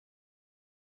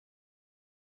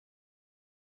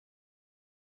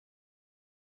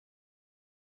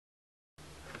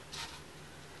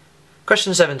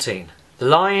Question 17. The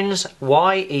lines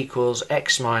y equals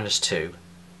x minus 2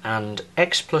 and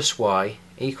x plus y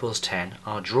equals 10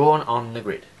 are drawn on the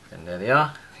grid. And there they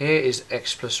are. Here is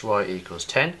x plus y equals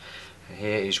 10 and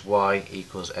here is y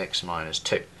equals x minus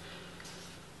 2.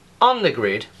 On the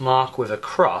grid, mark with a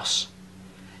cross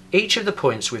each of the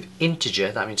points with integer,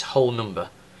 that means whole number,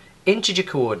 integer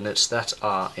coordinates that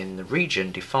are in the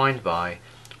region defined by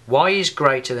y is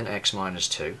greater than x minus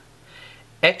 2,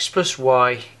 x plus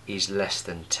y is less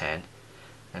than 10,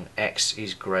 and x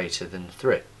is greater than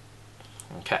 3.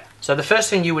 Okay, so the first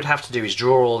thing you would have to do is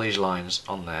draw all these lines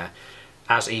on there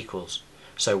as equals.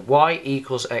 So y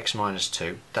equals x minus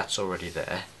 2, that's already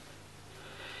there.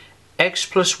 X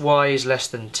plus y is less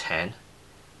than 10,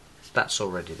 that's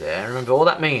already there. Remember, all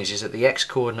that means is that the x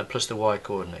coordinate plus the y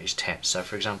coordinate is 10. So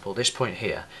for example, this point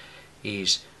here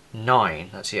is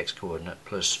 9, that's the x coordinate,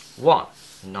 plus 1.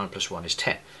 9 plus 1 is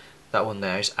 10. That one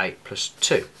there is 8 plus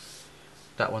 2.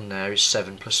 That one there is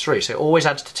 7 plus 3. So it always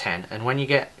adds to 10, and when you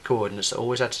get coordinates that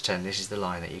always add to 10, this is the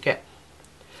line that you get.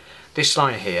 This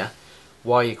line here,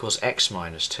 y equals x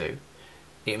minus 2,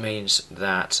 it means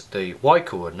that the y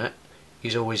coordinate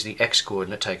is always the x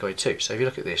coordinate take away 2. So if you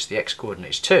look at this, the x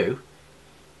coordinate is 2,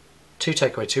 2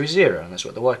 take away 2 is 0, and that's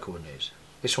what the y coordinate is.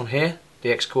 This one here,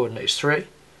 the x coordinate is 3,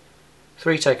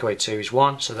 3 take away 2 is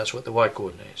 1, so that's what the y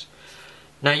coordinate is.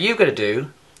 Now you've got to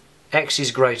do x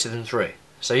is greater than 3.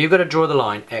 So you've got to draw the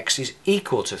line x is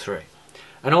equal to 3.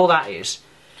 And all that is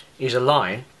a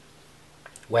line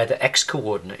where the x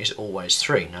coordinate is always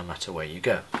 3, no matter where you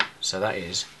go. So that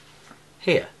is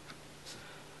here.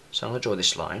 So I'm going to draw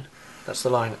this line. That's the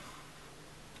line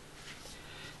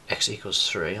x equals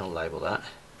 3, I'll label that.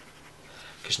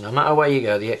 Because no matter where you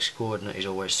go, the x coordinate is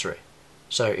always 3.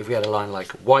 So if we had a line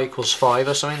like y equals 5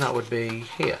 or something, that would be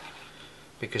here.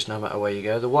 Because no matter where you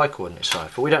go, the y coordinate is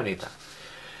 5. But we don't need that.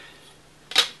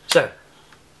 So,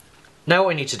 now what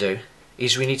we need to do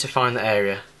is we need to find the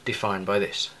area defined by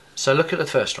this. So look at the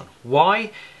first one. Y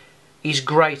is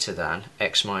greater than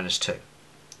x minus 2.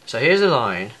 So here's the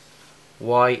line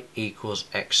y equals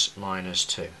x minus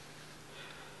 2.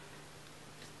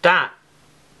 That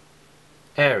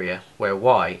area where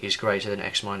y is greater than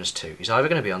x minus 2 is either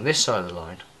going to be on this side of the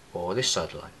line or this side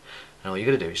of the line. And all you've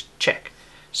got to do is check.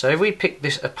 So if we pick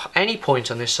this any point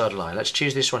on this side of the line, let's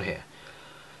choose this one here.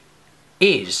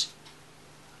 Is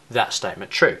that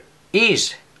statement true?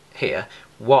 Is here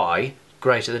y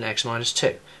greater than x minus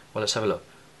 2? Well, let's have a look.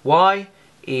 Y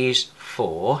is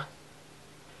 4,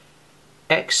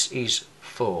 x is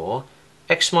 4,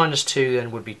 x minus 2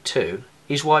 then would be 2.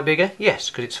 Is y bigger? Yes,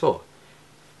 because it's 4.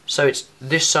 So it's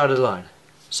this side of the line.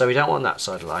 So we don't want that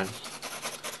side of the line.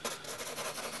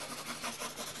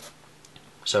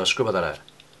 So I'll scribble that out.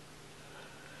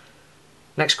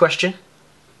 Next question.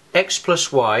 X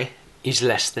plus y is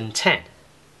less than 10.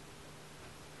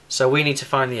 So we need to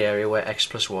find the area where x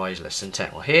plus y is less than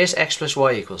 10. Well, here's x plus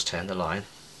y equals 10, the line.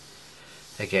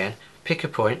 Again, pick a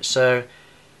point. So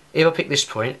if I pick this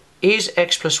point, is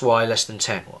x plus y less than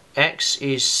 10? Well, x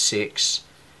is 6,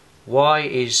 y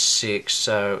is 6,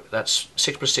 so that's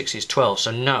 6 plus 6 is 12.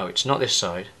 So no, it's not this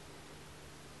side.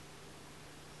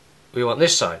 We want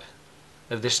this side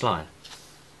of this line.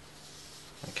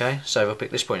 Okay, so if I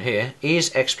pick this point here,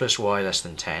 is x plus y less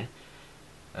than 10?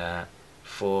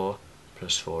 4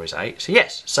 plus 4 is 8. So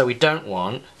yes, so we don't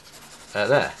want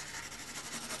there.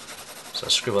 So I'll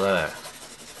scribble that out.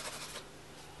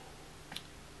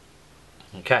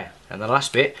 Okay, and the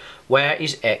last bit, where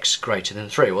is x greater than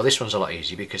 3? Well, this one's a lot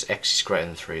easier because x is greater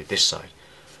than 3 this side.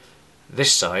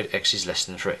 This side, x is less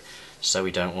than 3. So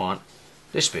we don't want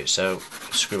this bit, so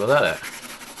scribble that out.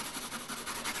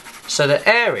 So the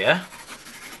area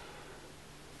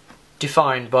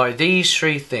defined by these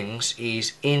three things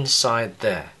is inside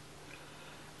there.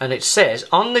 And it says,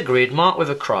 on the grid, mark with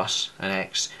a cross, an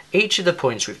X, each of the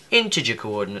points with integer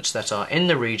coordinates that are in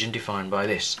the region defined by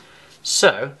this.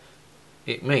 So,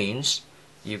 it means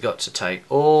you've got to take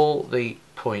all the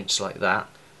points like that,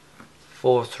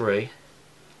 4, 3,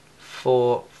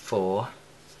 4, 4,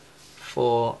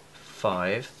 4,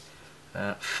 5,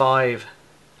 5,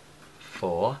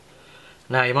 4.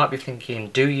 Now you might be thinking,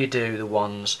 do you do the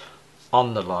ones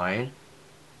on the line?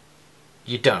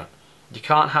 You don't. You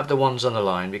can't have the ones on the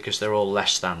line because they're all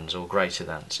less thans or greater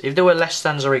thans. If there were less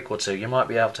thans or equal to, you might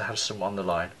be able to have some on the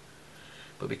line.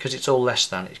 But because it's all less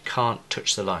than, it can't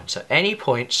touch the line. So any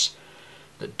points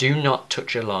that do not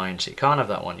touch a line, so you can't have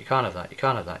that one, you can't have that, you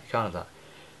can't have that, you can't have that,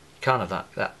 you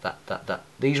can't have that.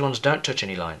 These ones don't touch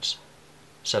any lines.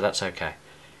 So that's okay.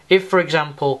 If, for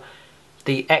example,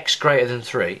 the x greater than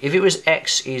 3, if it was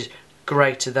x is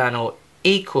greater than or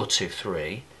equal to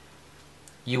 3,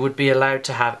 you would be allowed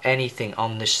to have anything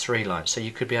on this 3 line. So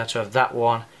you could be able to have that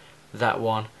one, that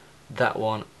one, that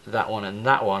one, that one and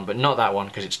that one, but not that one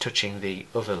because it's touching the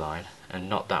other line, and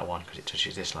not that one because it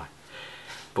touches this line.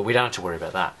 But we don't have to worry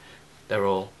about that. They're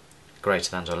all greater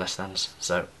thans or less thans.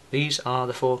 So these are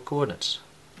the 4 coordinates.